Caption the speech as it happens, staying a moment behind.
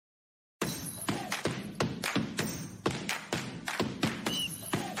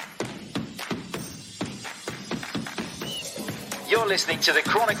You're listening to the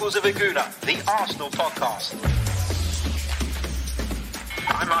Chronicles of Aguna, the Arsenal podcast.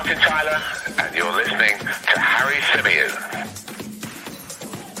 I'm Martin Tyler, and you're listening to Harry Symeou.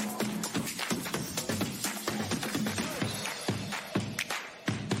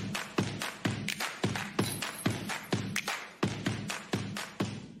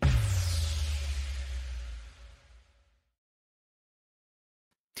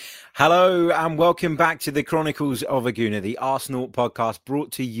 Hello and welcome back to the Chronicles of Aguna, the Arsenal podcast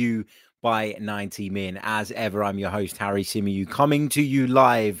brought to you by 90 Min. As ever, I'm your host, Harry Symeou, coming to you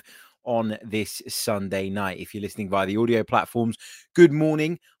live on this Sunday night. If you're listening via the audio platforms, good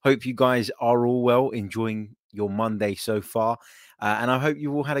morning. Hope you guys are all well, enjoying your Monday so far. And I hope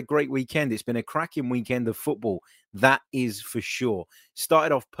you all had a great weekend. It's been a cracking weekend of football, that is for sure.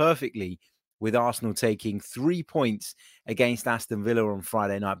 Started off perfectly with Arsenal taking 3 points against Aston Villa on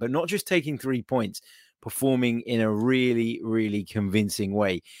Friday night, but not just taking 3 points, performing in a really, really convincing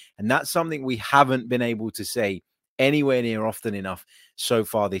way. And that's something we haven't been able to say anywhere near often enough so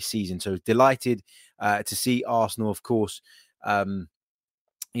far this season. So delighted to see Arsenal, of course, getting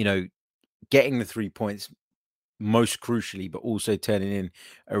the 3 points, most crucially, but also turning in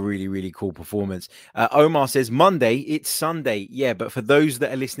a really, really cool performance. Omar says, Monday, it's Sunday. Yeah, but for those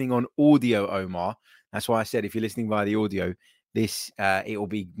that are listening on audio, Omar, that's why I said if you're listening via the audio, this it will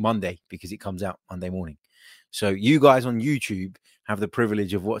be Monday because it comes out Monday morning. So you guys on YouTube have the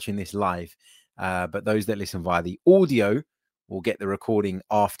privilege of watching this live, but those that listen via the audio will get the recording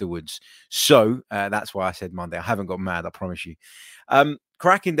afterwards. So that's why I said Monday. I haven't got mad, I promise you.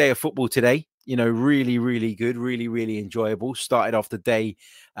 Cracking day of football today. You know, really, really good, really, really enjoyable. Started off the day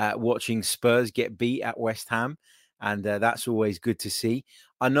watching Spurs get beat at West Ham, and that's always good to see.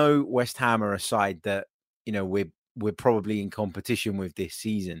 I know West Ham are a side that, you know, we're probably in competition with this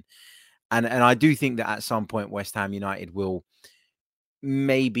season, and I do think that at some point West Ham United will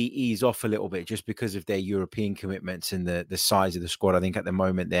maybe ease off a little bit just because of their European commitments and the size of the squad. I think at the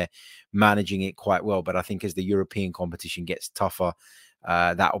moment they're managing it quite well, but I think as the European competition gets tougher,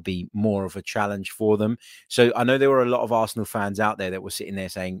 that will be more of a challenge for them. So I know there were a lot of Arsenal fans out there that were sitting there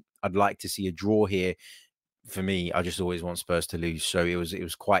saying, I'd like to see a draw here. For me, I just always want Spurs to lose. So it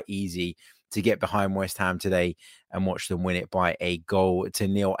was quite easy to get behind West Ham today and watch them win it by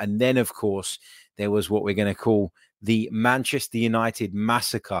 1-0. And then, of course, there was what we're going to call the Manchester United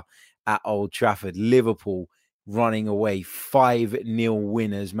massacre at Old Trafford. Liverpool running away 5-0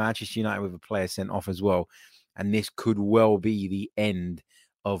 winners. Manchester United with a player sent off as well. And this could well be the end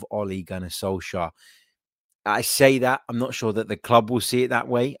of Ole Gunnar Solskjaer. I say that, I'm not sure that the club will see it that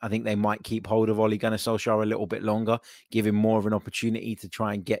way. I think they might keep hold of Ole Gunnar Solskjaer a little bit longer, give him more of an opportunity to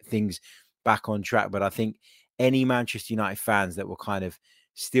try and get things back on track. But I think any Manchester United fans that were kind of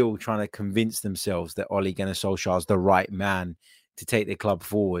still trying to convince themselves that Ole Gunnar Solskjaer is the right man to take the club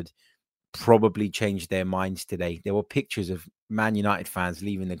forward probably changed their minds today. There were pictures of Man United fans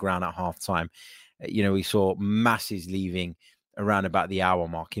leaving the ground at halftime. You know, we saw masses leaving around about the hour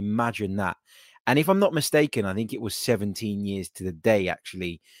mark. Imagine that. And if I'm not mistaken, I think it was 17 years to the day,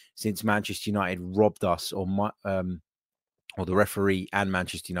 actually, since Manchester United robbed us, or the referee and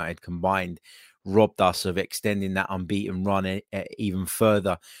Manchester United combined robbed us of extending that unbeaten run even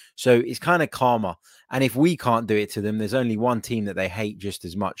further. So it's kind of karma. And if we can't do it to them, there's only one team that they hate just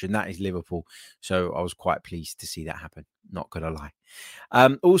as much, and that is Liverpool. So I was quite pleased to see that happen. Not going to lie.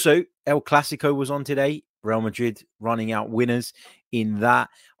 Also, El Clasico was on today. Real Madrid running out winners in that.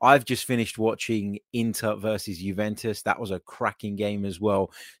 I've just finished watching Inter versus Juventus. That was a cracking game as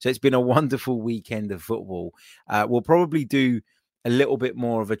well. So it's been a wonderful weekend of football. We'll probably do a little bit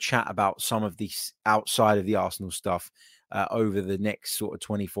more of a chat about some of these outside of the Arsenal stuff over the next sort of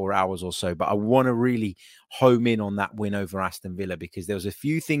 24 hours or so. But I want to really home in on that win over Aston Villa because there was a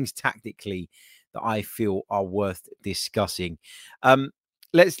few things tactically that I feel are worth discussing.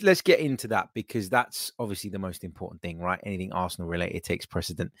 Let's get into that because that's obviously the most important thing, right? Anything Arsenal related takes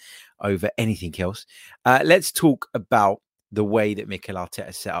precedent over anything else. Let's talk about the way that Mikel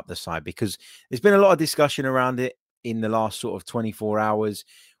Arteta set up the side because there's been a lot of discussion around it in the last sort of 24 hours.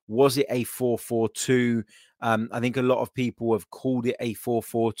 Was it a 4-4-2? I think a lot of people have called it a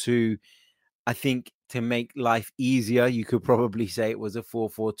 4-4-2. I think to make life easier, you could probably say it was a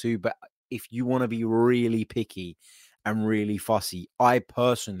 4-4-2. But if you want to be really picky and really fussy, I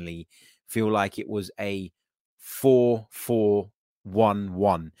personally feel like it was a 4-4-1-1.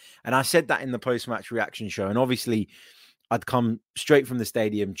 And I said that in the post-match reaction show. And obviously, I'd come straight from the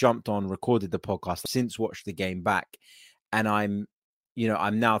stadium, jumped on, recorded the podcast, since watched the game back. And I'm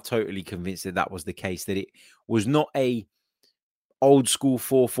now totally convinced that that was the case, that it was not a old school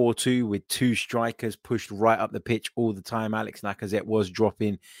 4-4-2 with two strikers pushed right up the pitch all the time. Alex Lacazette was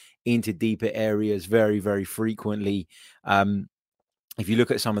dropping into deeper areas very, very frequently. If you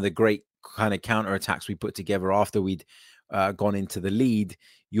look at some of the great kind of counter-attacks we put together after we'd gone into the lead,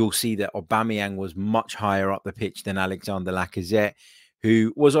 you'll see that Aubameyang was much higher up the pitch than Alexander Lacazette,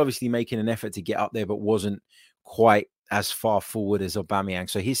 who was obviously making an effort to get up there, but wasn't quite as far forward as Aubameyang.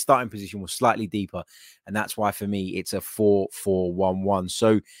 So his starting position was slightly deeper. And that's why, for me, it's a 4-4-1-1.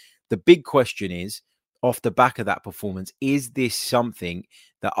 So the big question is, off the back of that performance, is this something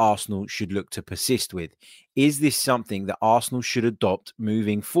that Arsenal should look to persist with? Is this something that Arsenal should adopt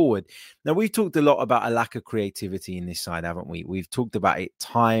moving forward? Now, we've talked a lot about a lack of creativity in this side, haven't we? We've talked about it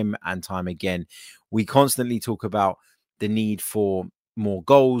time and time again. We constantly talk about the need for more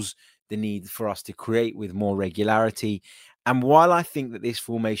goals, the need for us to create with more regularity. And while I think that this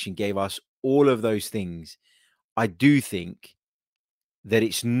formation gave us all of those things, I do think that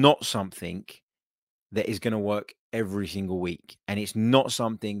it's not something that is going to work every single week. And it's not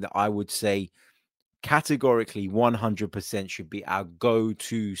something that I would say categorically 100% should be our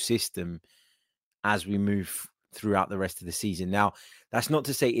go-to system as we move throughout the rest of the season. Now, that's not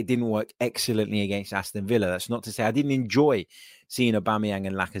to say it didn't work excellently against Aston Villa. That's not to say I didn't enjoy seeing Aubameyang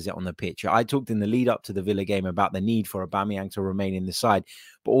and Lacazette on the pitch. I talked in the lead up to the Villa game about the need for Aubameyang to remain in the side,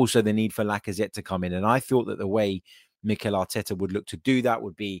 but also the need for Lacazette to come in. And I thought that the way Mikel Arteta would look to do that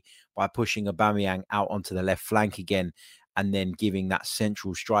would be by pushing Aubameyang out onto the left flank again and then giving that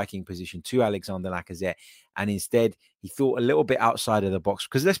central striking position to Alexander Lacazette. And instead, he thought a little bit outside of the box.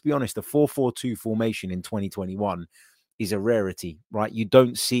 Because let's be honest, the 4-4-2 formation in 2021 is a rarity, right? You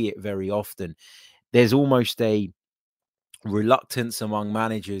don't see it very often. There's almost a reluctance among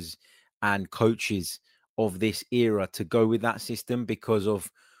managers and coaches of this era to go with that system because of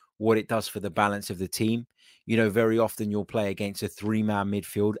what it does for the balance of the team. You know, very often you'll play against a three-man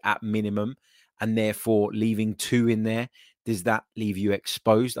midfield at minimum, and therefore leaving two in there, does that leave you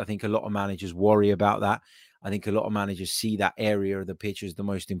exposed? I think a lot of managers worry about that. I think a lot of managers see that area of the pitch as the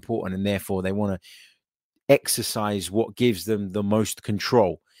most important, and therefore they want to exercise what gives them the most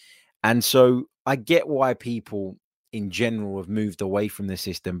control. And so I get why people in general have moved away from the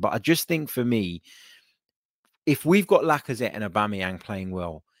system. But I just think for me, if we've got Lacazette and Aubameyang playing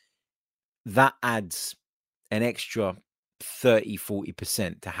well, that adds an extra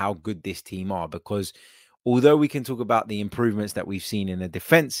 30-40% to how good this team are. Because although we can talk about the improvements that we've seen in a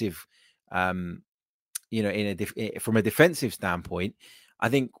defensive, from a defensive standpoint, I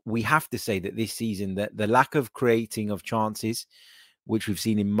think we have to say that this season that the lack of creating of chances, which we've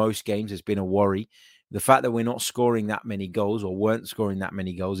seen in most games, has been a worry. The fact that we're not scoring that many goals or weren't scoring that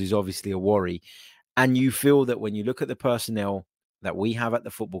many goals is obviously a worry. And you feel that when you look at the personnel that we have at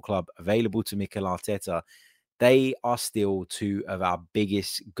the football club available to Mikel Arteta, they are still two of our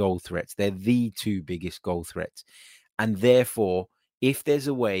biggest goal threats. They're the two biggest goal threats. And therefore, if there's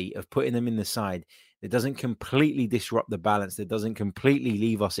a way of putting them in the side that doesn't completely disrupt the balance, that doesn't completely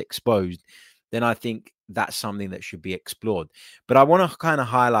leave us exposed, then I think that's something that should be explored. But I want to kind of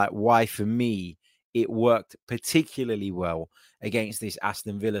highlight why, for me, it worked particularly well against this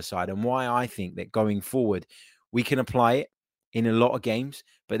Aston Villa side, and why I think that going forward, we can apply it in a lot of games,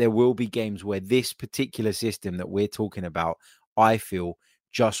 but there will be games where this particular system that we're talking about, I feel,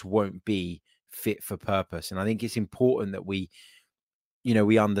 just won't be fit for purpose. And I think it's important that we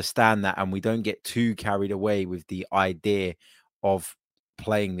understand that and we don't get too carried away with the idea of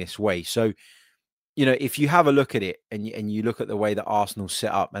playing this way. So, if you have a look at it and you look at the way that Arsenal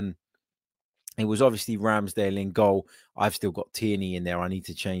set up, and it was obviously Ramsdale in goal. I've still got Tierney in there. I need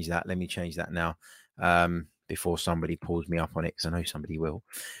to change that. Let me change that now before somebody pulls me up on it, because I know somebody will.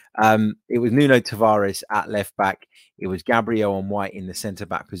 It was Nuno Tavares at left back. It was Gabriel and White in the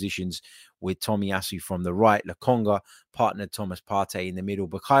centre-back positions, with Tomiyasu from the right. Lokonga partnered Thomas Partey in the middle.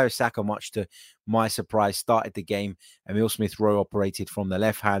 Bukayo Saka, much to my surprise, started the game. Emile Smith-Rowe operated from the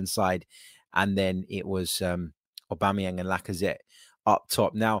left-hand side. And then it was Aubameyang and Lacazette up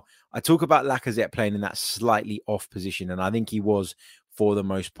top. Now, I talk about Lacazette playing in that slightly off position, and I think he was for the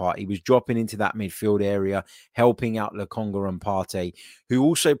most part. He was dropping into that midfield area, helping out Lokonga and Partey, who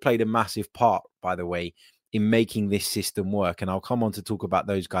also played a massive part, by the way, in making this system work. And I'll come on to talk about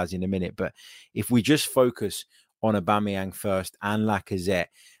those guys in a minute. But if we just focus on Aubameyang first and Lacazette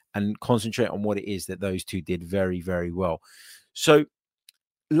and concentrate on what it is that those two did very, very well. So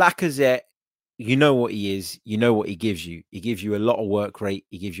Lacazette, you know what he is, you know what he gives you. He gives you a lot of work rate.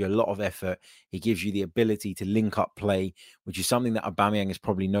 He gives you a lot of effort. He gives you the ability to link up play, which is something that Aubameyang is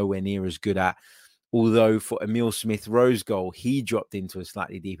probably nowhere near as good at. Although for Emile Smith-Rowe's goal, he dropped into a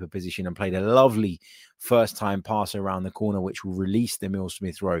slightly deeper position and played a lovely first-time pass around the corner, which will release Emile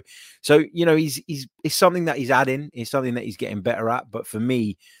Smith-Rowe. So, you know, it's something that he's adding. It's something that he's getting better at. But for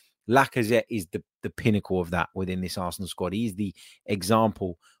me, Lacazette is the pinnacle of that within this Arsenal squad. He's the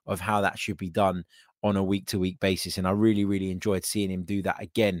example of how that should be done on a week-to-week basis. And I really, really enjoyed seeing him do that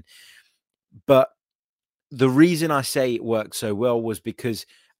again. But the reason I say it worked so well was because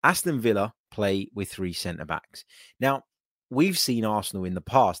Aston Villa play with 3 centre-backs. Now, we've seen Arsenal in the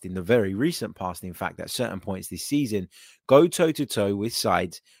past, in the very recent past, in fact, at certain points this season, go toe-to-toe with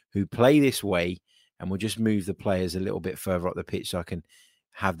sides who play this way. And we'll just move the players a little bit further up the pitch so I can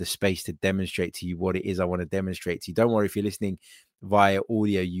have the space to demonstrate to you what it is I want to demonstrate to you. Don't worry, if you're listening via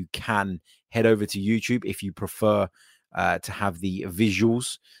audio, you can head over to YouTube if you prefer to have the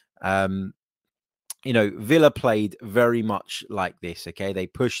visuals. You know, Villa played very much like this, okay? They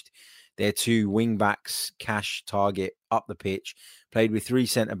pushed their 2 wing-backs, Cash, Target, up the pitch, played with 3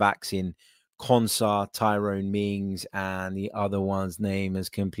 centre-backs in Konsa, Tyrone Mings, and the other one's name has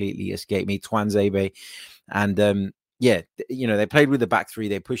completely escaped me, Twanzebe. And, yeah, you know, they played with the back 3.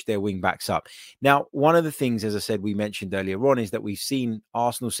 They pushed their wing-backs up. Now, one of the things, as I said, we mentioned earlier on, is that we've seen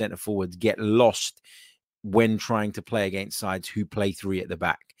Arsenal centre-forwards get lost when trying to play against sides who play 3 at the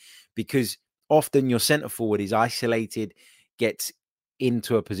back. Because often your centre forward is isolated, gets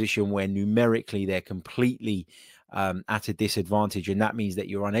into a position where numerically they're completely at a disadvantage. And that means that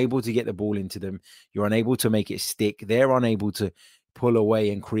you're unable to get the ball into them. You're unable to make it stick. They're unable to pull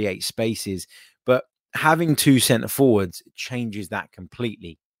away and create spaces. But having 2 centre forwards changes that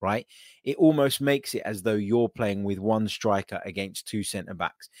completely, right? It almost makes it as though you're playing with 1 striker against 2 centre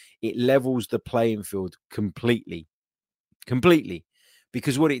backs. It levels the playing field completely.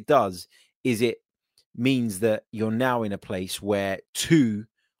 Because what it does is it means that you're now in a place where 2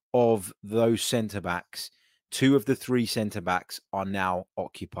 of those centre-backs, 2 of the 3 centre-backs are now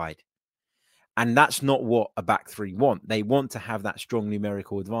occupied. And that's not what a back 3 want. They want to have that strong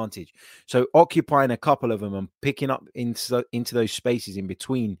numerical advantage. So occupying a couple of them and picking up into those spaces in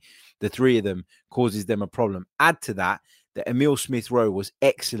between the 3 of them causes them a problem. Add to that Emile Smith-Rowe was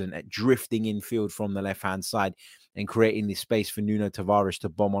excellent at drifting infield from the left-hand side and creating this space for Nuno Tavares to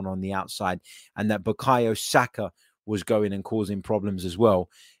bomb on the outside, and that Bukayo Saka was going and causing problems as well.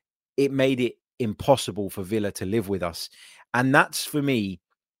 It made it impossible for Villa to live with us. And that's, for me,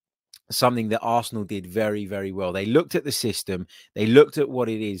 something that Arsenal did very, very well. They looked at the system. They looked at what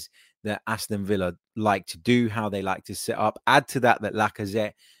it is that Aston Villa like to do, how they like to set up. Add to that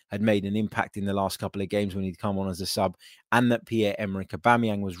Lacazette had made an impact in the last couple of games when he'd come on as a sub, and that Pierre-Emerick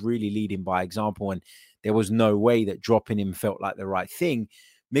Aubameyang was really leading by example, and there was no way that dropping him felt like the right thing.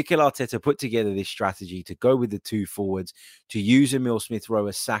 Mikel Arteta put together this strategy to go with the 2 forwards, to use Emile Smith-Rowe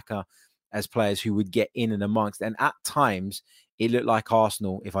as Saka as players who would get in and amongst. And at times, it looked like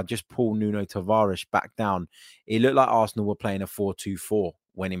Arsenal, if I just pull Nuno Tavares back down, it looked like Arsenal were playing a 4-2-4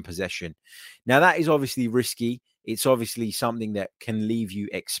 when in possession. Now, that is obviously risky. It's obviously something that can leave you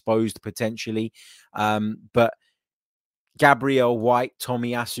exposed potentially. But Gabriel White,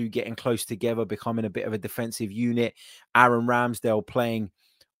 Tomiyasu getting close together, becoming a bit of a defensive unit. Aaron Ramsdale playing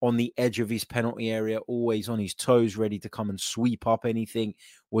on the edge of his penalty area, always on his toes, ready to come and sweep up anything,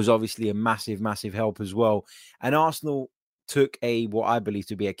 was obviously a massive, massive help as well. And Arsenal took what I believe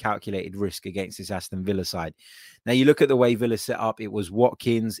to be a calculated risk against this Aston Villa side. Now, you look at the way Villa set up, it was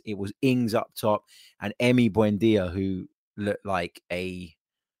Watkins, it was Ings up top, and Emi Buendia, who looked like a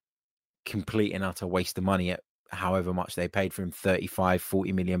complete and utter waste of money at however much they paid for him,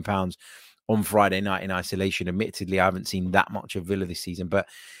 35-40 million pounds on Friday night in isolation. Admittedly, I haven't seen that much of Villa this season, but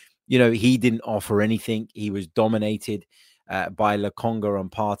you know, he didn't offer anything. He was dominated by Lokonga and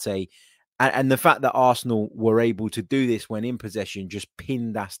Partey. And the fact that Arsenal were able to do this when in possession just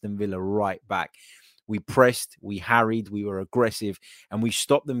pinned Aston Villa right back. We pressed, we harried, we were aggressive, and we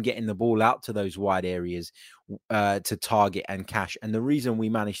stopped them getting the ball out to those wide areas to Target and Cash. And the reason we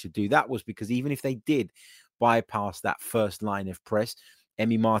managed to do that was because even if they did bypass that first line of press,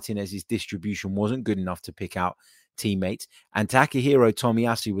 Emi Martinez's distribution wasn't good enough to pick out teammates. And Takahiro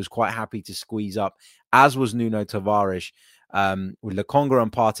Tomiyasu was quite happy to squeeze up, as was Nuno Tavares, with Lokonga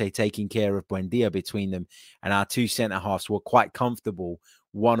and Partey taking care of Buendia between them. And our 2 centre-halves were quite comfortable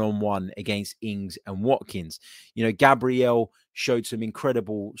one-on-one against Ings and Watkins. You know, Gabriel showed some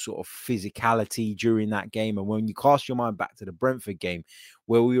incredible sort of physicality during that game. And when you cast your mind back to the Brentford game,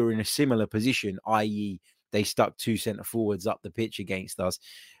 where we were in a similar position, i.e. they stuck 2 centre-forwards up the pitch against us,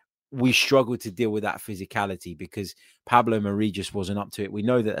 we struggled to deal with that physicality because Pablo Mari just wasn't up to it. We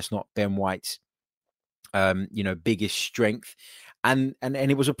know that that's not Ben White's biggest strength. And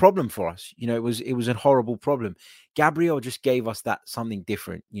it was a problem for us. You know, it was a horrible problem. Gabriel just gave us that something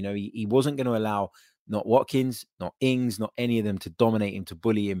different. You know, he wasn't going to allow not Watkins, not Ings, not any of them to dominate him, to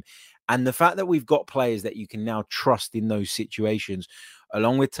bully him. And the fact that we've got players that you can now trust in those situations,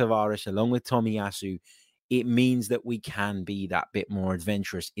 along with Tavares, along with Tomiyasu, it means that we can be that bit more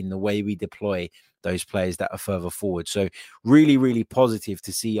adventurous in the way we deploy those players that are further forward. So really, really positive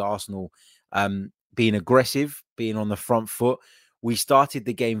to see Arsenal being aggressive, being on the front foot. We started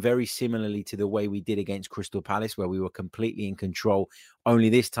the game very similarly to the way we did against Crystal Palace, where we were completely in control. Only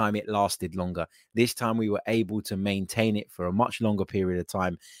this time it lasted longer. This time we were able to maintain it for a much longer period of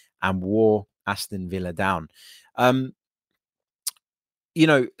time and wore Aston Villa down. You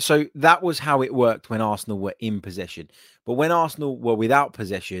know, so that was how it worked when Arsenal were in possession. But when Arsenal were without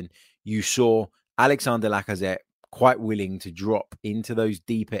possession, you saw Alexander Lacazette quite willing to drop into those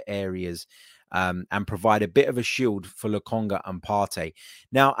deeper areas and provide a bit of a shield for Lokonga and Partey.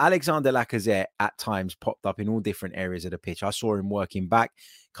 Now, Alexander Lacazette at times popped up in all different areas of the pitch. I saw him working back,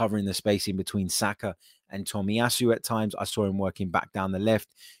 covering the space in between Saka and Tomiyasu at times. I saw him working back down the left,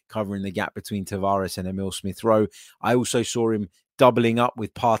 covering the gap between Tavares and Emil Smith-Rowe. I also saw him doubling up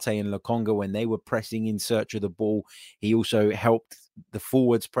with Partey and Lokonga when they were pressing in search of the ball. He also helped the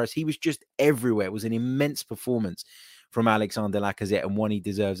forwards press. He was just everywhere. It was an immense performance from Alexander Lacazette, and one he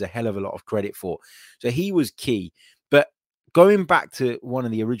deserves a hell of a lot of credit for. So he was key. But going back to one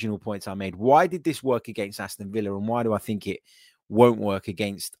of the original points I made, why did this work against Aston Villa, and why do I think it won't work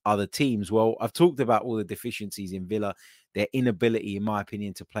against other teams? Well, I've talked about all the deficiencies in Villa, their inability, in my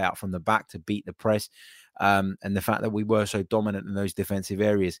opinion, to play out from the back, to beat the press, and the fact that we were so dominant in those defensive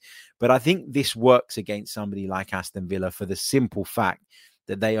areas. But I think this works against somebody like Aston Villa for the simple fact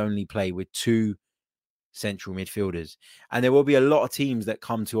that they only play with two central midfielders. And there will be a lot of teams that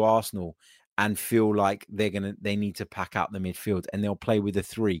come to Arsenal and feel like they need to pack out the midfield, and they'll play with a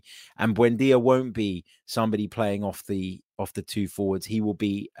three. And Buendia won't be somebody playing off the two forwards. He will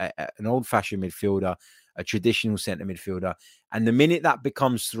be an old-fashioned midfielder, a traditional centre midfielder. And the minute that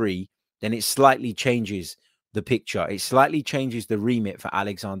becomes three, then it slightly changes the picture. It slightly changes the remit for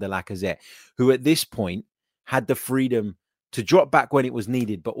Alexander Lacazette, who at this point had the freedom to drop back when it was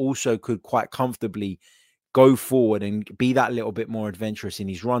needed, but also could quite comfortably go forward and be that little bit more adventurous in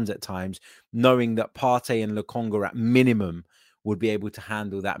his runs at times, knowing that Partey and Lokonga at minimum would be able to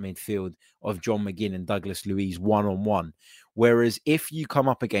handle that midfield of John McGinn and Douglas Luiz one-on-one. Whereas if you come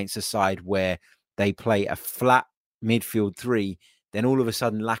up against a side where they play a flat midfield three, then all of a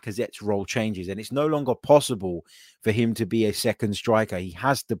sudden Lacazette's role changes, and it's no longer possible for him to be a second striker. He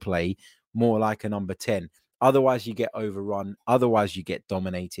has to play more like a number 10. Otherwise, you get overrun. Otherwise, you get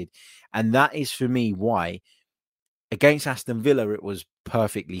dominated. And that is, for me, why against Aston Villa, it was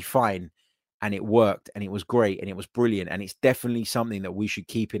perfectly fine, and it worked, and it was great, and it was brilliant. And it's definitely something that we should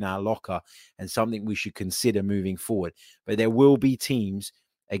keep in our locker and something we should consider moving forward. But there will be teams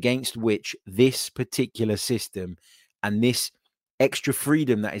against which this particular system and this extra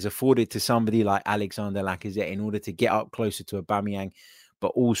freedom that is afforded to somebody like Alexander Lacazette in order to get up closer to Aubameyang, but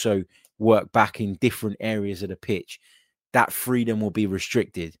also work back in different areas of the pitch, that freedom will be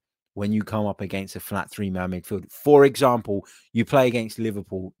restricted when you come up against a flat three-man midfield. For example, you play against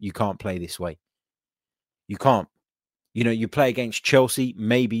Liverpool, you can't play this way. You can't. You know, you play against Chelsea,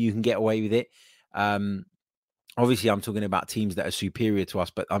 maybe you can get away with it. Obviously, I'm talking about teams that are superior to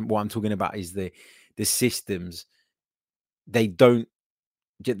us, but what I'm talking about is the systems. They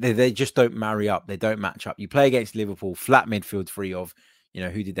just don't marry up. They don't match up. You play against Liverpool, flat midfield free of,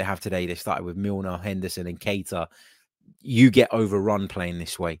 who did they have today? They started with Milner, Henderson, and Keita. You get overrun playing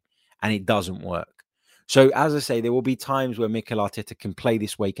this way, and it doesn't work. So, as I say, there will be times where Mikel Arteta can play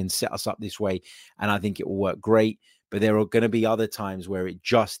this way, can set us up this way, and I think it will work great. But there are going to be other times where it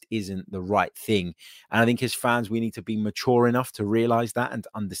just isn't the right thing. And I think as fans, we need to be mature enough to realize that and to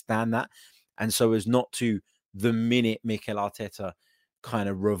understand that. And so as not to, the minute Mikel Arteta kind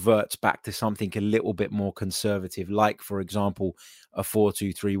of reverts back to something a little bit more conservative, like, for example, a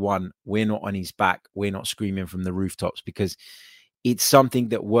 4-2-3-1, we're not on his back. We're not screaming from the rooftops, because it's something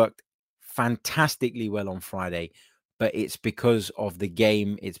that worked fantastically well on Friday, but it's because of the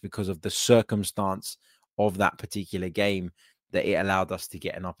game. It's because of the circumstance of that particular game that it allowed us to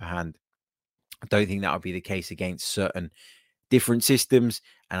get an upper hand. I don't think that would be the case against certain different systems,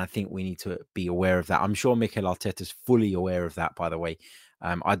 and I think we need to be aware of that. I'm sure Mikel Arteta's fully aware of that, by the way.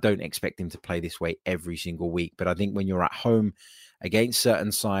 I don't expect him to play this way every single week, but I think when you're at home against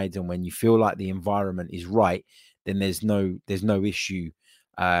certain sides and when you feel like the environment is right, then there's no issue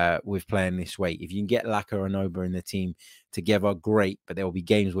with playing this way. If you can get Laka and Oba in the team together, great, but there will be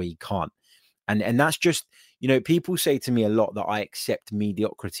games where you can't. And that's just, You know, people say to me a lot that I accept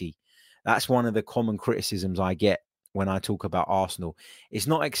mediocrity. That's one of the common criticisms I get when I talk about Arsenal. It's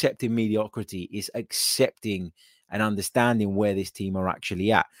not accepting mediocrity, it's accepting and understanding where this team are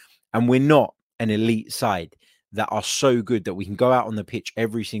actually at. And we're not an elite side that are so good that we can go out on the pitch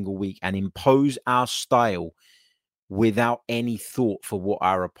every single week and impose our style without any thought for what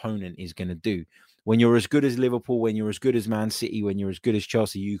our opponent is going to do. When you're as good as Liverpool, when you're as good as Man City, when you're as good as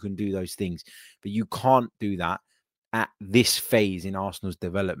Chelsea, you can do those things. But you can't do that at this phase in Arsenal's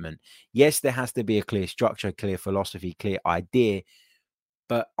development. Yes, there has to be a clear structure, clear philosophy, clear idea.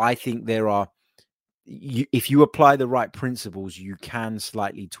 But I think there are, if you apply the right principles, you can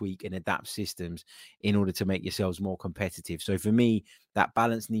slightly tweak and adapt systems in order to make yourselves more competitive. So for me, that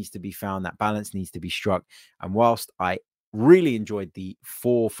balance needs to be found. That balance needs to be struck. And whilst I really enjoyed the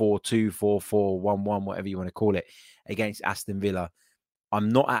 4-4-2, 4-4-1-1, whatever you want to call it, against Aston Villa, I'm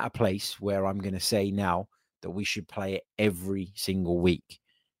not at a place where I'm going to say now that we should play it every single week.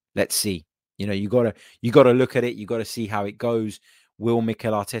 Let's see. You know, you gotta look at it. You got to see how it goes. Will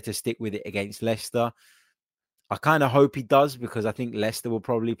Mikel Arteta stick with it against Leicester? I kind of hope he does, because I think Leicester will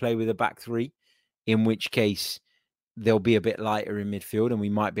probably play with a back three, in which case they'll be a bit lighter in midfield and we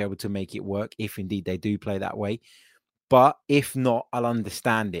might be able to make it work if indeed they do play that way. But if not, I'll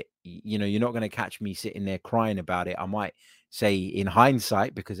understand it. You know, you're not going to catch me sitting there crying about it. I might say in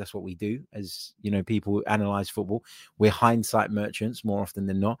hindsight, because that's what we do as, you know, people who analyze football. We're hindsight merchants more often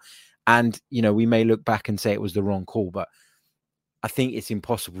than not. And, you know, we may look back and say it was the wrong call, but I think it's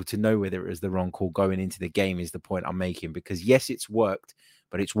impossible to know whether it was the wrong call going into the game is the point I'm making, because yes, it's worked,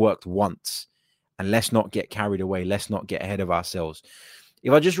 but it's worked once. And let's not get carried away. Let's not get ahead of ourselves.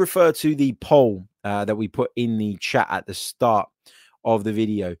 If I just refer to the poll that we put in the chat at the start of the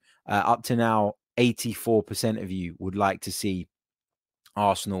video, up to now, 84% of you would like to see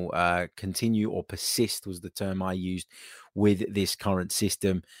Arsenal continue or persist, was the term I used, with this current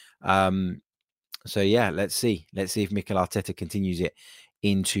system. So yeah, let's see if Mikel Arteta continues it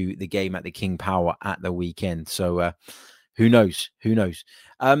into the game at the King Power at the weekend. So who knows?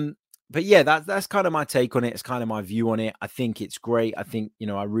 But yeah, that's kind of my take on it. It's kind of my view on it. I think it's great. I think, you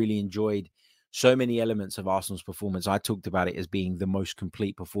know, I really enjoyed so many elements of Arsenal's performance. I talked about it as being the most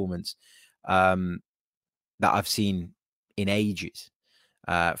complete performance that I've seen in ages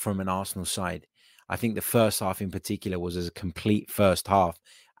from an Arsenal side. I think the first half in particular was as a complete first half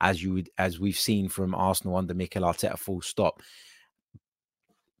as we've seen from Arsenal under Mikel Arteta, full stop.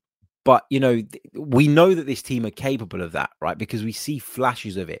 But, you know, we know that this team are capable of that, right? Because we see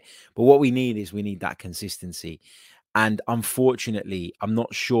flashes of it. But what we need that consistency. And unfortunately, I'm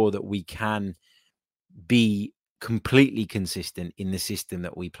not sure that we can be completely consistent in the system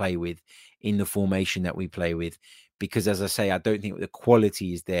that we play with, in the formation that we play with. Because as I say, I don't think the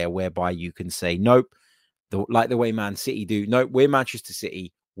quality is there whereby you can say, nope, like the way Man City do. Nope, we're Manchester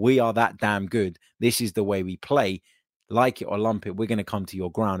City. We are that damn good. This is the way we play. Like it or lump it, we're going to come to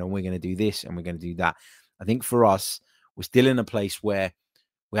your ground and we're going to do this and we're going to do that. I think for us, we're still in a place where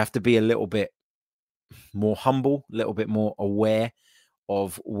we have to be a little bit more humble, a little bit more aware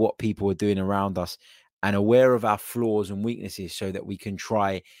of what people are doing around us and aware of our flaws and weaknesses so that we can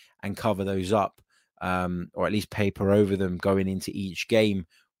try and cover those up, or at least paper over them going into each game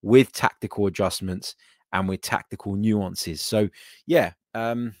with tactical adjustments and with tactical nuances. So yeah,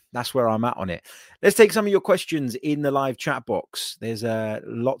 that's where I'm at on it. Let's take some of your questions in the live chat box. There's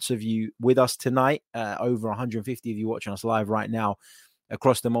lots of you with us tonight, over 150 of you watching us live right now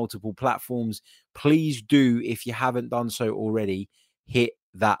across the multiple platforms. Please do, if you haven't done so already, hit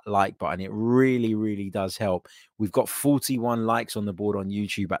that like button. It really, really does help. We've got 41 likes on the board on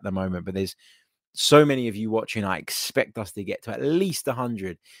YouTube at the moment, but there's so many of you watching. I expect us to get to at least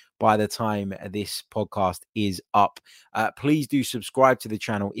 100 by the time this podcast is up. Please do subscribe to the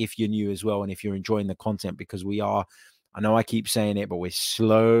channel if you're new as well, and if you're enjoying the content, because we are, I know I keep saying it, but we're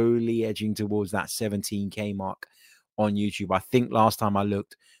slowly edging towards that 17K mark on YouTube. I think last time I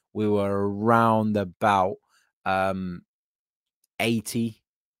looked, we were around about 80,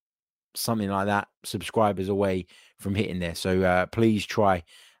 something like that, subscribers away from hitting there. So please try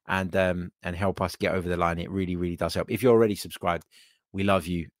and help us get over the line. It really, really does help. If you're already subscribed, we love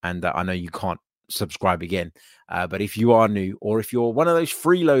you. And I know you can't subscribe again. But if you are new, or if you're one of those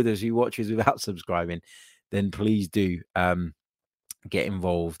freeloaders who watches without subscribing, then please do get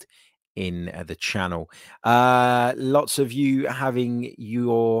involved in the channel. Lots of you having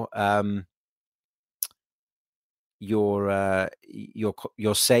your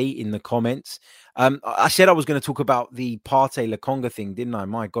say in the comments. I said I was going to talk about the Partey Lokonga thing, didn't I?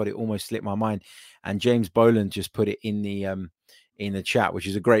 My God, it almost slipped my mind. And James Boland just put it in in the chat, which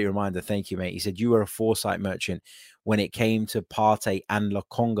is a great reminder. Thank you, mate. He said, you were a foresight merchant when it came to Partey and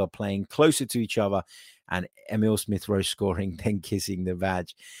Lokonga playing closer to each other and Emil Smith-Rowe scoring, then kissing the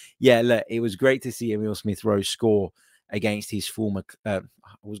badge. Yeah, look, it was great to see Emil Smith-Rowe score against his former, I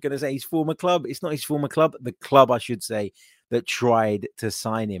was going to say his former club. It's not his former club. The club, I should say, that tried to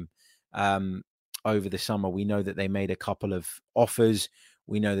sign him over the summer. We know that they made a couple of offers.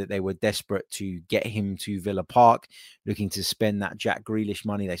 We know that they were desperate to get him to Villa Park, looking to spend that Jack Grealish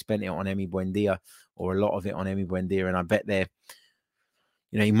money. They spent it on Emi Buendia, or a lot of it on Emi Buendia. And I bet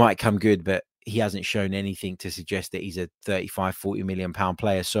he might come good, but he hasn't shown anything to suggest that he's a 35, 40 million pound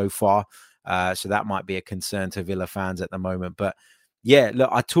player so far. So that might be a concern to Villa fans at the moment. But yeah, look,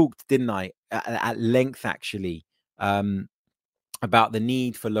 I talked, didn't I, at length actually, about the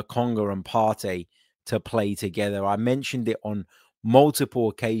need for Lokonga and Partey to play together. I mentioned it on multiple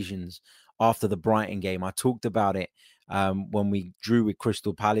occasions after the Brighton game. I talked about it when we drew with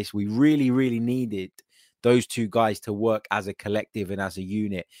Crystal Palace. We really, really needed those two guys to work as a collective and as a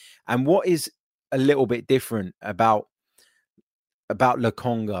unit. And what is a little bit different about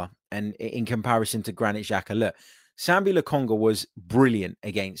Lokonga and in comparison to Granit Xhaka, look, Sambi Lokonga was brilliant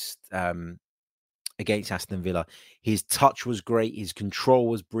against Aston Villa. His touch was great. His control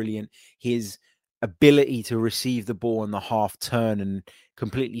was brilliant. His ability to receive the ball on the half turn and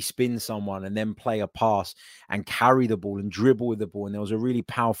completely spin someone and then play a pass and carry the ball and dribble with the ball. And there was a really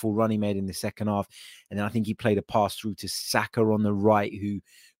powerful run he made in the second half. And then I think he played a pass through to Saka on the right, who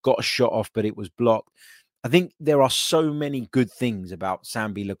got a shot off, but it was blocked. I think there are so many good things about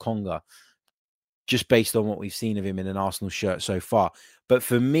Sambi Lokonga just based on what we've seen of him in an Arsenal shirt so far. But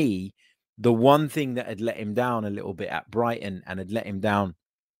for me, the one thing that had let him down a little bit at Brighton and had let him down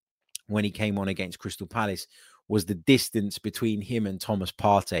when he came on against Crystal Palace was the distance between him and Thomas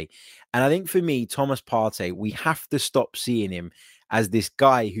Partey. And I think for me, Thomas Partey, we have to stop seeing him as this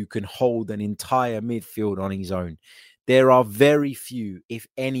guy who can hold an entire midfield on his own. There are very few, if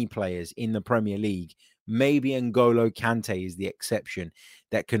any, players in the Premier League, maybe N'Golo Kante is the exception,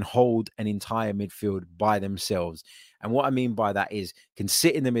 that can hold an entire midfield by themselves. And what I mean by that is can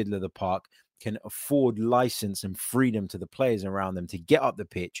sit in the middle of the park, can afford license and freedom to the players around them to get up the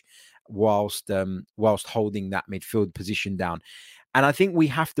pitch whilst holding that midfield position down. And I think we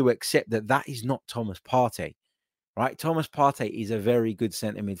have to accept that that is not Thomas Partey, right? Thomas Partey is a very good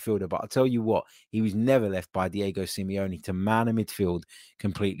centre midfielder, but I'll tell you what, he was never left by Diego Simeone to man a midfield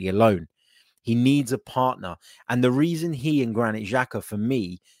completely alone. He needs a partner. And the reason he and Granit Xhaka, for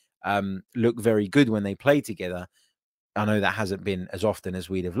me, look very good when they play together, I know that hasn't been as often as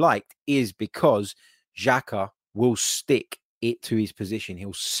we'd have liked, is because Xhaka will stick it to his position.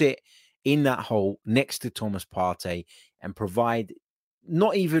 He'll sit in that hole next to Thomas Partey and provide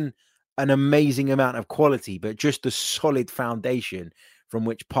not even an amazing amount of quality, but just a solid foundation from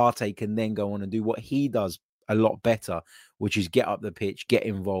which Partey can then go on and do what he does a lot better, which is get up the pitch, get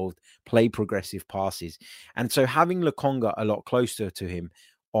involved, play progressive passes. And so having Lokonga a lot closer to him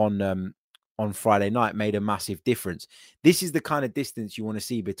on Friday night made a massive difference. This is the kind of distance you want to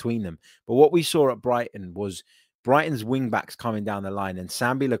see between them. But what we saw at Brighton was Brighton's wing-backs coming down the line, and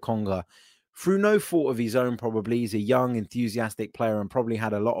Sambi Lokonga, through no fault of his own probably, he's a young, enthusiastic player and probably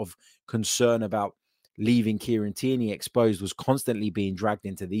had a lot of concern about leaving Kieran Tierney exposed, was constantly being dragged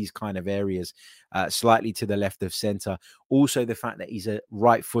into these kind of areas, slightly to the left of centre. Also, the fact that he's a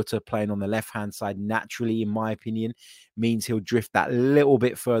right footer playing on the left-hand side naturally, in my opinion, means he'll drift that little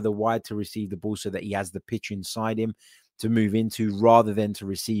bit further wide to receive the ball so that he has the pitch inside him to move into rather than to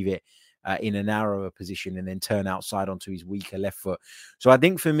receive it in a narrower position and then turn outside onto his weaker left foot. So I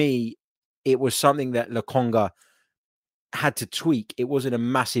think for me, it was something that Lokonga had to tweak. It wasn't a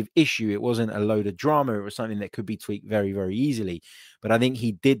massive issue. It wasn't a load of drama. It was something that could be tweaked very, very easily. But I think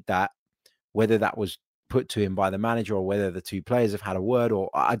he did that, whether that was put to him by the manager or whether the two players have had a word,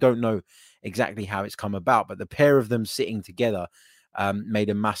 or I don't know exactly how it's come about, but the pair of them sitting together made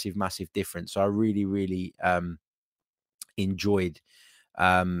a massive, massive difference. So I really, really enjoyed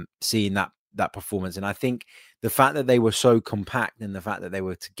seeing that performance. And I think the fact that they were so compact and the fact that they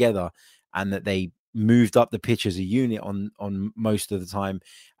were together and that they moved up the pitch as a unit on most of the time,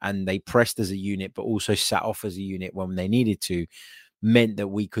 and they pressed as a unit, but also sat off as a unit when they needed to, meant that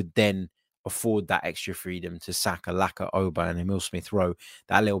we could then afford that extra freedom to Saka, Laka, Oba, and Emil Smith-Rowe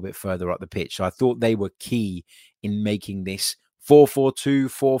that little bit further up the pitch. So I thought they were key in making this 4-4-2,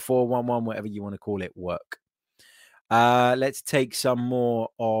 4-4-1-1, whatever you want to call it, work. Let's take some more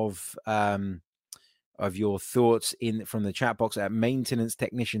of your thoughts in from the chat box. Maintenance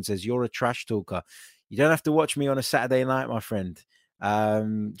Technician says, you're a trash talker. You don't have to watch me on a Saturday night, my friend.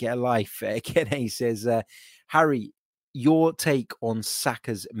 Get a life. Kene says, Harry, your take on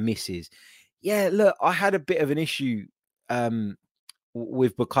Saka's misses. Yeah, look, I had a bit of an issue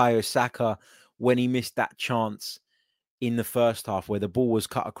with Bukayo Saka when he missed that chance in the first half where the ball was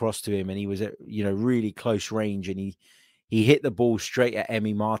cut across to him and he was at, really close range, and he hit the ball straight at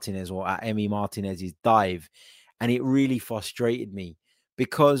Emi Martinez, or at Emi Martinez's dive. And it really frustrated me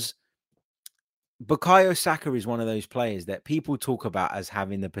because Bukayo Saka is one of those players that people talk about as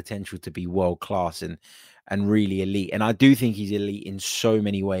having the potential to be world class and really elite. And I do think he's elite in so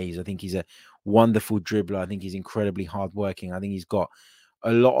many ways. I think he's a wonderful dribbler. I think he's incredibly hardworking. I think he's got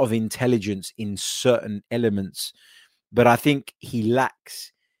a lot of intelligence in certain elements, but I think he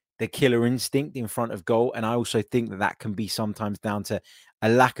lacks the killer instinct in front of goal. And I also think that can be sometimes down to a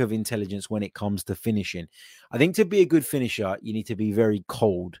lack of intelligence when it comes to finishing. I think to be a good finisher, you need to be very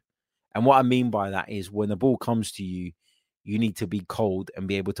cold. And what I mean by that is when the ball comes to you, you need to be cold and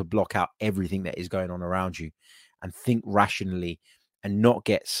be able to block out everything that is going on around you and think rationally and not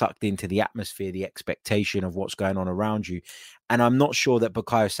get sucked into the atmosphere, the expectation of what's going on around you. And I'm not sure that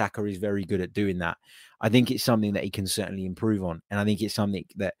Bukayo Saka is very good at doing that. I think it's something that he can certainly improve on. And I think it's something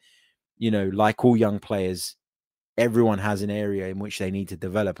that, like all young players, everyone has an area in which they need to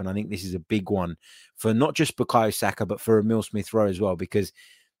develop. And I think this is a big one for not just Bukayo Saka, but for Emile Smith-Rowe as well, because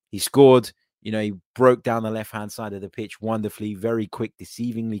he scored, he broke down the left-hand side of the pitch wonderfully, very quick,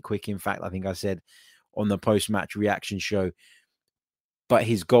 deceivingly quick. In fact, I think I said on the post-match reaction show, but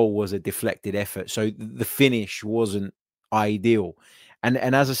his goal was a deflected effort. So the finish wasn't ideal. And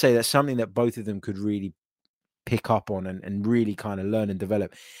as I say, that's something that both of them could really pick up on and really kind of learn and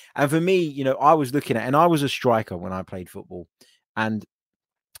develop. And for me, I was looking at, and I was a striker when I played football. And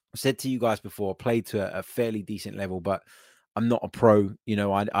I said to you guys before, I played to a fairly decent level, but I'm not a pro.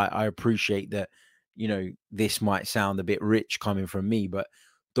 I appreciate that, this might sound a bit rich coming from me, but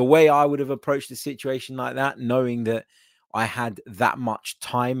the way I would have approached a situation like that, knowing that I had that much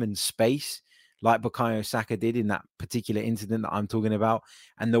time and space, like Bukayo Saka did in that particular incident that I'm talking about,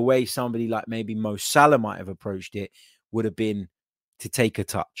 and the way somebody like maybe Mo Salah might have approached it would have been to take a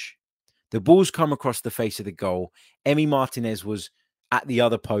touch. The ball's come across the face of the goal. Emi Martinez was at the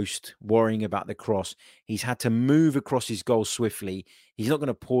other post, worrying about the cross. He's had to move across his goal swiftly. He's not going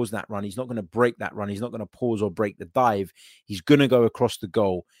to pause that run. He's not going to break that run. He's not going to pause or break the dive. He's going to go across the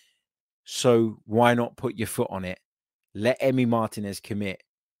goal. So why not put your foot on it? Let Emi Martinez commit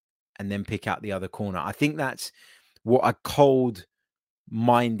and then pick out the other corner. I think that's what a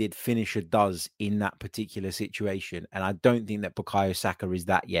cold-minded finisher does in that particular situation. And I don't think that Bukayo Saka is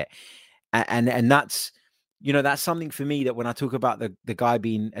that yet. And that's, that's something for me that when I talk about the guy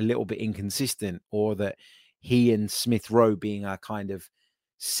being a little bit inconsistent, or that he and Smith-Rowe being our kind of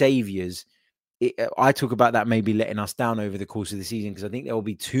saviors, I talk about that maybe letting us down over the course of the season, because I think there will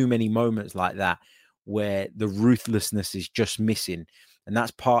be too many moments like that where the ruthlessness is just missing. And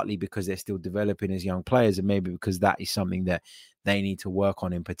that's partly because they're still developing as young players, and maybe because that is something that they need to work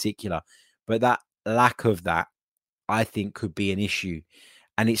on in particular. But that lack of that, I think, could be an issue.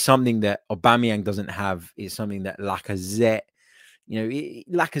 And it's something that Aubameyang doesn't have. It's something that Lacazette,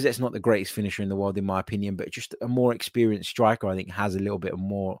 Lacazette's not the greatest finisher in the world, in my opinion, but just a more experienced striker, I think, has a little bit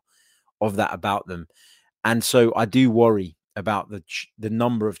more of that about them. And so I do worry about the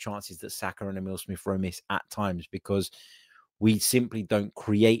number of chances that Saka and Emile Smith-Rowe miss at times, because we simply don't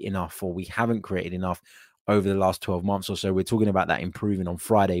create enough, or we haven't created enough over the last 12 months or so. We're talking about that improving on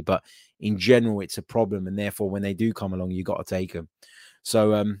Friday, but in general, it's a problem. And therefore, when they do come along, you got to take them.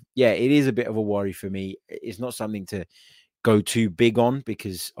 So, it is a bit of a worry for me. It's not something to go too big on,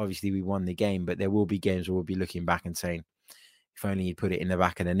 because obviously we won the game, but there will be games where we'll be looking back and saying, if only you put it in the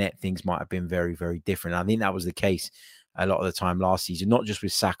back of the net, things might have been very, very different. I think that was the case a lot of the time last season, not just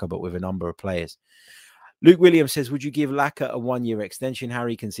with Saka, but with a number of players. Luke Williams says, would you give Laka a 1-year extension,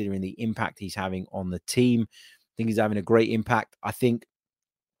 Harry, considering the impact he's having on the team? I think he's having a great impact. I think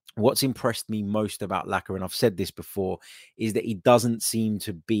what's impressed me most about Laka, and I've said this before, is that he doesn't seem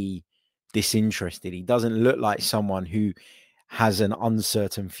to be disinterested. He doesn't look like someone who has an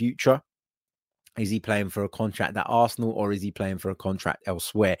uncertain future. Is he playing for a contract at Arsenal, or is he playing for a contract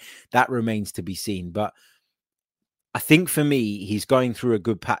elsewhere? That remains to be seen. But I think for me, he's going through a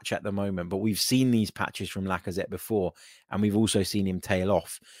good patch at the moment, but we've seen these patches from Lacazette before, and we've also seen him tail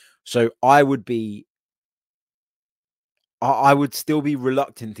off. So I would still be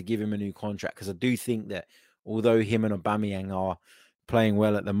reluctant to give him a new contract, because I do think that although him and Aubameyang are playing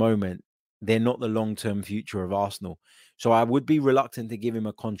well at the moment, they're not the long-term future of Arsenal. So I would be reluctant to give him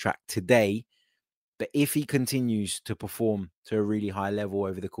a contract today. But if he continues to perform to a really high level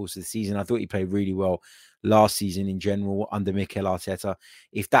over the course of the season, I thought he played really well last season in general under Mikel Arteta.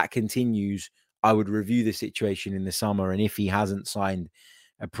 If that continues, I would review the situation in the summer. And if he hasn't signed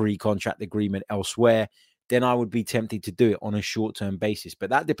a pre-contract agreement elsewhere, then I would be tempted to do it on a short-term basis. But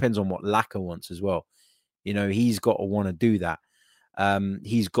that depends on what Laka wants as well. You know, he's got to want to do that.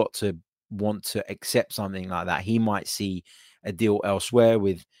 He's got to want to accept something like that. He might see a deal elsewhere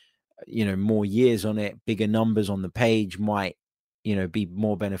with, you know, more years on it, bigger numbers on the page, might, you know, be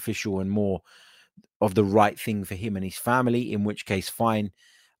more beneficial and more of the right thing for him and his family, in which case, fine.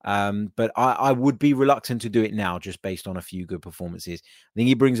 But I would be reluctant to do it now, just based on a few good performances. I think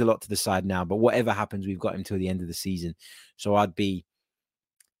he brings a lot to the side now, but whatever happens, we've got him till the end of the season. So I'd be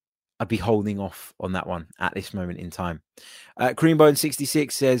holding off on that one at this moment in time.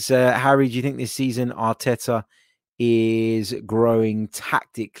 Creambone66 says, Harry, do you think this season Arteta is growing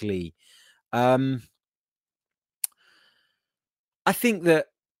tactically? I think that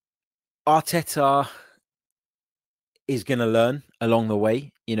Arteta is going to learn along the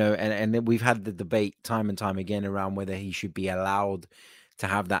way, you know, and then we've had the debate time and time again around whether he should be allowed to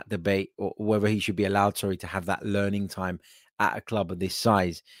have that debate, or whether he should be allowed, to have that learning time at a club of this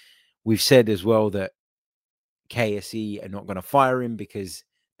size. We've said as well that KSE are not going to fire him because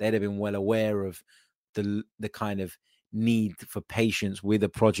they'd have been well aware of the kind of need for patience with a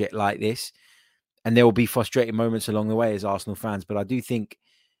project like this. And there will be frustrating moments along the way as Arsenal fans. But I do think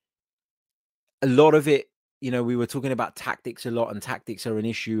a lot of it, you know, we were talking about tactics a lot, and tactics are an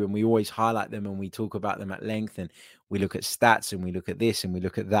issue, and we always highlight them and we talk about them at length, and we look at stats and we look at this and we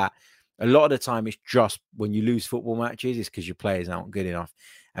look at that. A lot of the time, it's just when you lose football matches, it's because your players aren't good enough.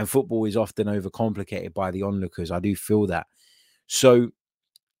 And football is often overcomplicated by the onlookers. I do feel that. So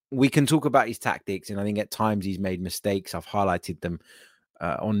we can talk about his tactics, and I think at times he's made mistakes. I've highlighted them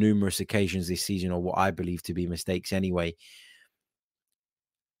on numerous occasions this season, or what I believe to be mistakes anyway.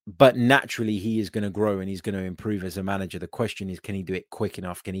 But naturally, he is going to grow and he's going to improve as a manager. The question is, can he do it quick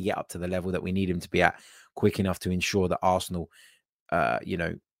enough? Can he get up to the level that we need him to be at quick enough to ensure that Arsenal, you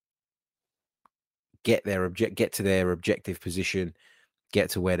know, get to their objective position,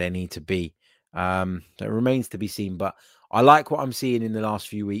 get to where they need to be. So it remains to be seen. But I like what I'm seeing in the last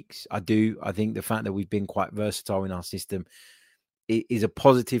few weeks. I do. I think the fact that we've been quite versatile in our system is a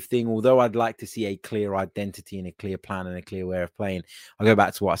positive thing, although I'd like to see a clear identity and a clear plan and a clear way of playing. I'll go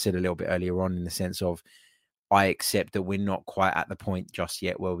back to what I said a little bit earlier on, in the sense of I accept that we're not quite at the point just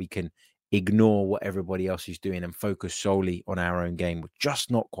yet where we can ignore what everybody else is doing and focus solely on our own game. We're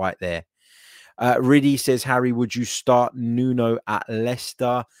just not quite there. Riddy says, Harry, would you start Nuno at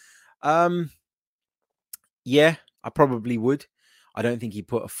Leicester? Yeah, I probably would. I don't think he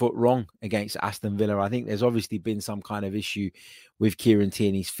put a foot wrong against Aston Villa. I think there's obviously been some kind of issue with Kieran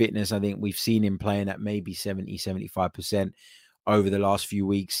Tierney's fitness. I think we've seen him playing at maybe 70, 75% over the last few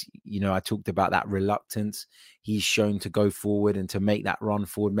weeks. You know, I talked about that reluctance he's shown to go forward and to make that run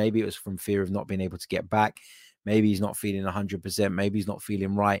forward. Maybe it was from fear of not being able to get back. Maybe he's not feeling 100%. Maybe he's not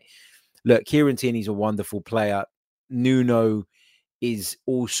feeling right. Look, Kieran Tierney's a wonderful player. Nuno is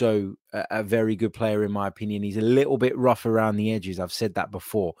also a very good player, in my opinion. He's a little bit rough around the edges. I've said that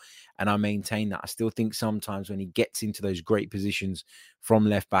before, and I maintain that. I still think sometimes when he gets into those great positions from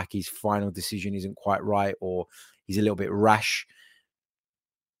left back, his final decision isn't quite right, or he's a little bit rash.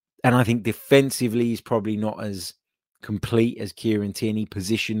 And I think defensively, he's probably not as complete as Kieran Tierney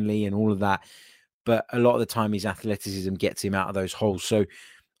positionally and all of that. But a lot of the time, his athleticism gets him out of those holes. So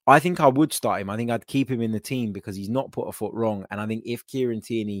I think I would start him. I think I'd keep him in the team because he's not put a foot wrong. And I think if Kieran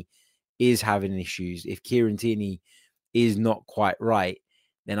Tierney is having issues, if Kieran Tierney is not quite right,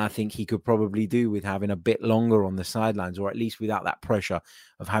 then I think he could probably do with having a bit longer on the sidelines, or at least without that pressure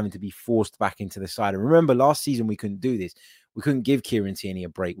of having to be forced back into the side. And remember, last season, we couldn't do this. We couldn't give Kieran Tierney a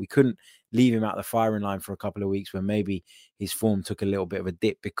break. We couldn't leave him out the firing line for a couple of weeks when maybe his form took a little bit of a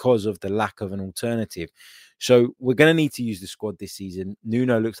dip because of the lack of an alternative. So we're going to need to use the squad this season.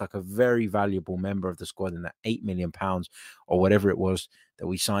 Nuno looks like a very valuable member of the squad, in that £8 million or whatever it was that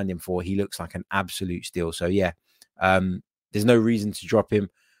we signed him for. He looks like an absolute steal. So yeah, there's no reason to drop him,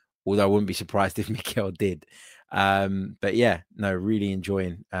 although I wouldn't be surprised if Mikel did. But yeah, no, really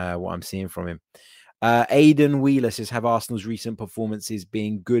enjoying what I'm seeing from him. Aidan Wheeler says, have Arsenal's recent performances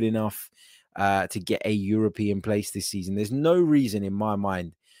been good enough to get a European place this season? There's no reason in my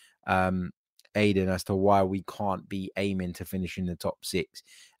mind, Aidan, as to why we can't be aiming to finish in the top 6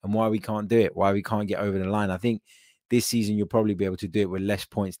 and why we can't do it, why we can't get over the line. I think this season you'll probably be able to do it with less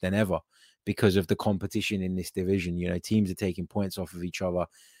points than ever because of the competition in this division. You know, teams are taking points off of each other.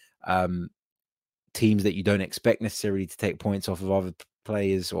 Teams that you don't expect necessarily to take points off of other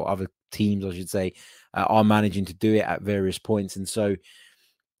players, or other teams, I should say, are managing to do it at various points. And so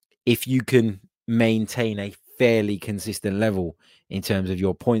if you can maintain a fairly consistent level in terms of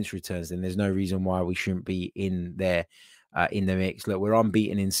your points returns, then there's no reason why we shouldn't be in there in the mix. Look, we're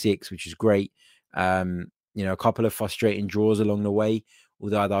unbeaten in 6, which is great. A couple of frustrating draws along the way,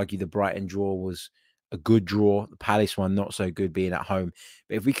 although I'd argue the Brighton draw was a good draw. The Palace one, not so good being at home.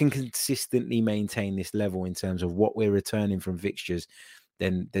 But if we can consistently maintain this level in terms of what we're returning from fixtures,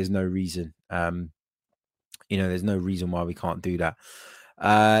 then there's no reason. There's no reason why we can't do that.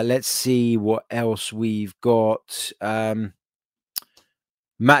 Let's see what else we've got.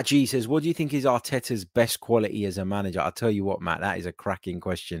 Matt G says, what do you think is Arteta's best quality as a manager? I'll tell you what, Matt, that is a cracking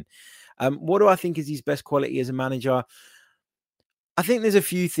question. What do I think is his best quality as a manager? I think there's a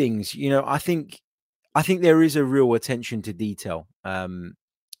few things. I think there is a real attention to detail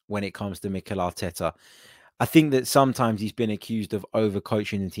when it comes to Mikel Arteta. I think that sometimes he's been accused of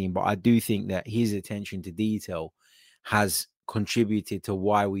overcoaching the team, but I do think that his attention to detail has contributed to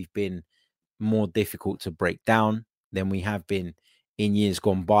why we've been more difficult to break down than we have been in years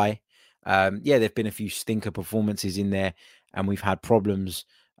gone by. There've been a few stinker performances in there, and we've had problems.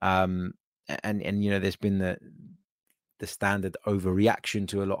 And there's been the standard overreaction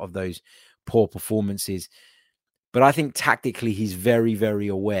to a lot of those poor performances. But I think tactically he's very, very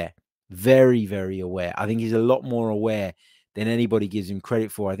aware. Very, very aware. I think he's a lot more aware than anybody gives him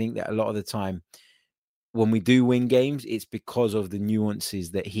credit for. I think that a lot of the time when we do win games, it's because of the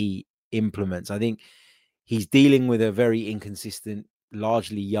nuances that he implements. I think he's dealing with a very inconsistent,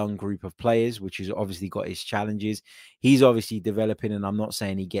 largely young group of players, which has obviously got its challenges. He's obviously developing, and I'm not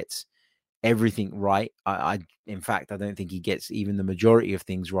saying he gets everything right. In fact, I don't think he gets even the majority of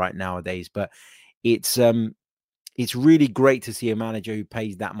things right nowadays. But it's really great to see a manager who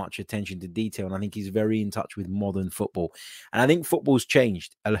pays that much attention to detail. And I think he's very in touch with modern football. And I think football's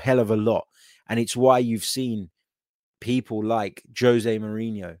changed a hell of a lot. And it's why you've seen people like Jose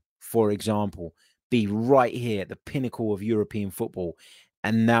Mourinho, for example, be right here at the pinnacle of European football.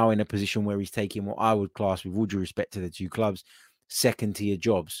 And now in a position where he's taking what I would class, with all due respect to the two clubs, second tier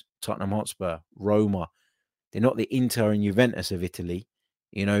jobs. Tottenham Hotspur, Roma. They're not the Inter and Juventus of Italy,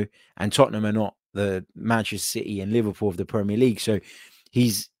 and Tottenham are not the Manchester City and Liverpool of the Premier League. So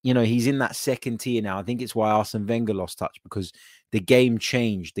he's in that second tier now. I think it's why Arsene Wenger lost touch, because the game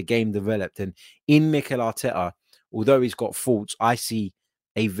changed, the game developed. And in Mikel Arteta, although he's got faults, I see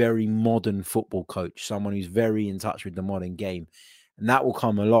a very modern football coach, someone who's very in touch with the modern game. And that will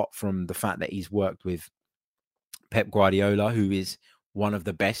come a lot from the fact that he's worked with Pep Guardiola, who is one of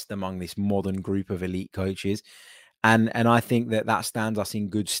the best among this modern group of elite coaches. And I think that stands us in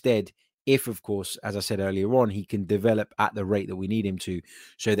good stead if, of course, as I said earlier on, he can develop at the rate that we need him to,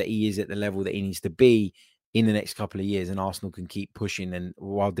 so that he is at the level that he needs to be in the next couple of years, and Arsenal can keep pushing and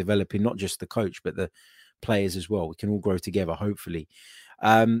while developing not just the coach, but the players as well. We can all grow together, hopefully.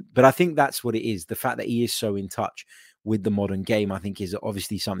 But I think that's what it is. The fact that he is so in touch with the modern game, I think, is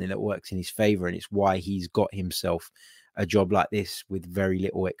obviously something that works in his favor, and it's why he's got himself a job like this with very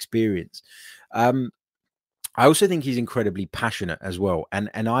little experience. I also think he's incredibly passionate as well. And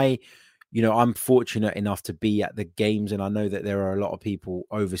I'm fortunate enough to be at the games, and I know that there are a lot of people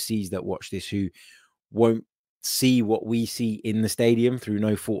overseas that watch this who won't see what we see in the stadium through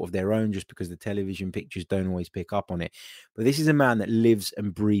no fault of their own, just because the television pictures don't always pick up on it. But this is a man that lives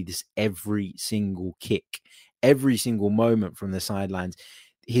and breathes every single kick, every single moment from the sidelines.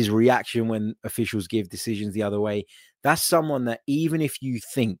 His reaction when officials give decisions the other way, that's someone that, even if you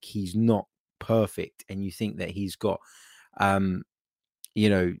think he's not perfect and you think that he's got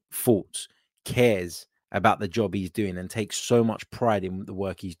faults, cares about the job he's doing and takes so much pride in the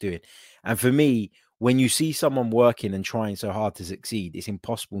work he's doing. And for me, when you see someone working and trying so hard to succeed, it's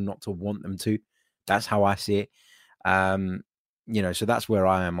impossible not to want them to. That's how I see it. So that's where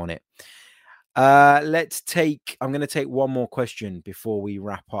I am on it. I'm going to take one more question before we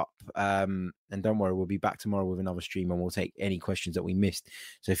wrap up. And don't worry, we'll be back tomorrow with another stream, and we'll take any questions that we missed.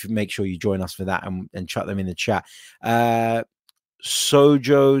 So if you make sure you join us for that and chuck them in the chat. Sojo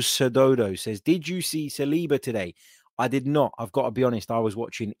Sododo says, did you see Saliba today? I did not. I've got to be honest. I was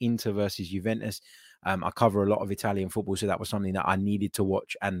watching Inter versus Juventus. I cover a lot of Italian football, so that was something that I needed to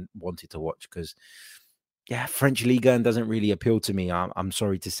watch and wanted to watch, because French Ligue 1 doesn't really appeal to me, I'm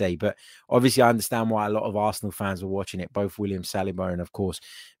sorry to say. But obviously I understand why a lot of Arsenal fans were watching it, both William Saliba and, of course,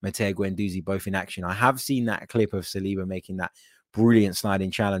 Matteo Guendouzi, both in action. I have seen that clip of Saliba making that brilliant sliding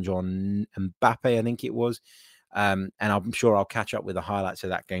challenge on Mbappe, I think it was. And I'm sure I'll catch up with the highlights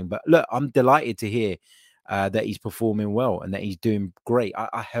of that game. But look, I'm delighted to hear that he's performing well and that he's doing great.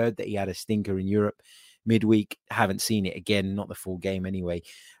 I heard that he had a stinker in Europe midweek. Haven't seen it again, not the full game anyway.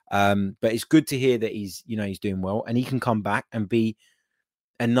 But it's good to hear that he's doing well, and he can come back and be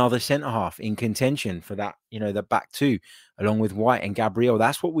another centre-half in contention for that, the back two, along with White and Gabriel.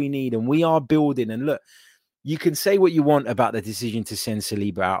 That's what we need, and we are building. And look, you can say what you want about the decision to send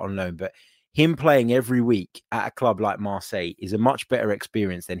Saliba out on loan, but him playing every week at a club like Marseille is a much better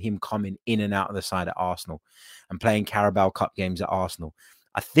experience than him coming in and out of the side at Arsenal and playing Carabao Cup games at Arsenal.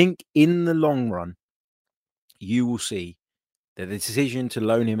 I think in the long run, you will see that the decision to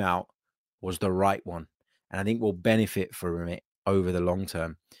loan him out was the right one. And I think we'll benefit from it over the long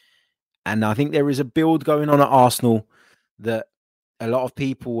term. And I think there is a build going on at Arsenal that a lot of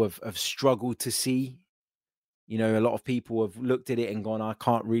people have struggled to see. A lot of people have looked at it and gone, I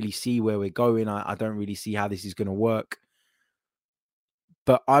can't really see where we're going. I don't really see how this is going to work.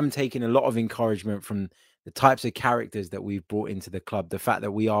 But I'm taking a lot of encouragement from the types of characters that we've brought into the club. The fact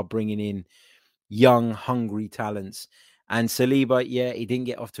that we are bringing in young, hungry talents. And Saliba, he didn't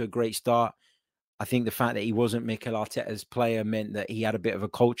get off to a great start. I think the fact that he wasn't Mikel Arteta's player meant that he had a bit of a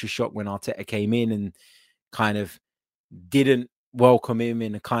culture shock when Arteta came in and kind of didn't welcome him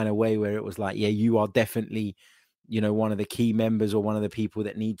in a kind of way where it was like, you are definitely, one of the key members or one of the people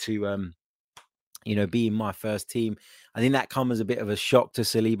that need to, be in my first team. I think that comes as a bit of a shock to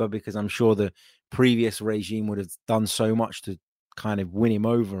Saliba because I'm sure the previous regime would have done so much to kind of win him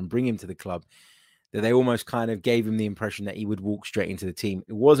over and bring him to the club that they almost kind of gave him the impression that he would walk straight into the team.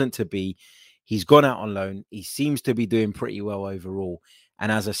 It wasn't to be. He's gone out on loan. He seems to be doing pretty well overall.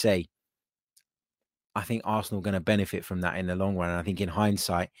 And as I say, I think Arsenal are going to benefit from that in the long run. And I think in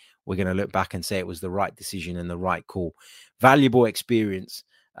hindsight, we're going to look back and say it was the right decision and the right call. Valuable experience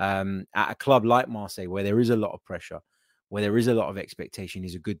at a club like Marseille, where there is a lot of pressure, where there is a lot of expectation,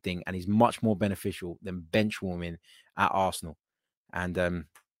 is a good thing and is much more beneficial than bench warming at Arsenal. And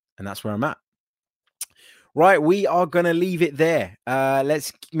that's where I'm at. Right, we are going to leave it there.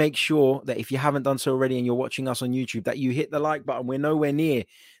 Let's make sure that if you haven't done so already and you're watching us on YouTube, that you hit the like button. We're nowhere near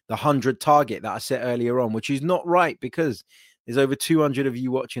the 100 target that I set earlier on, which is not right because there's over 200 of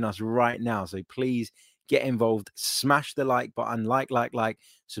you watching us right now. So please get involved. Smash the like button, like.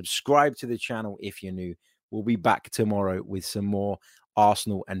 Subscribe to the channel if you're new. We'll be back tomorrow with some more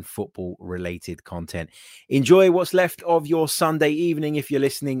Arsenal and football related content. Enjoy what's left of your Sunday evening. If you're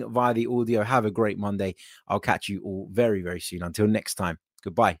listening via the audio, have a great Monday. I'll catch you all very, very soon. Until next time,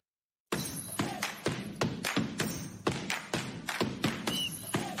 goodbye.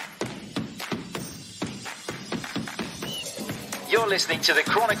 You're listening to the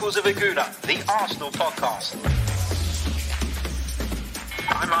Chronicles of Aguna, the Arsenal podcast.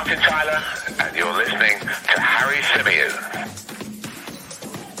 I'm Martin Tyler, and you're listening to Harry Symeou.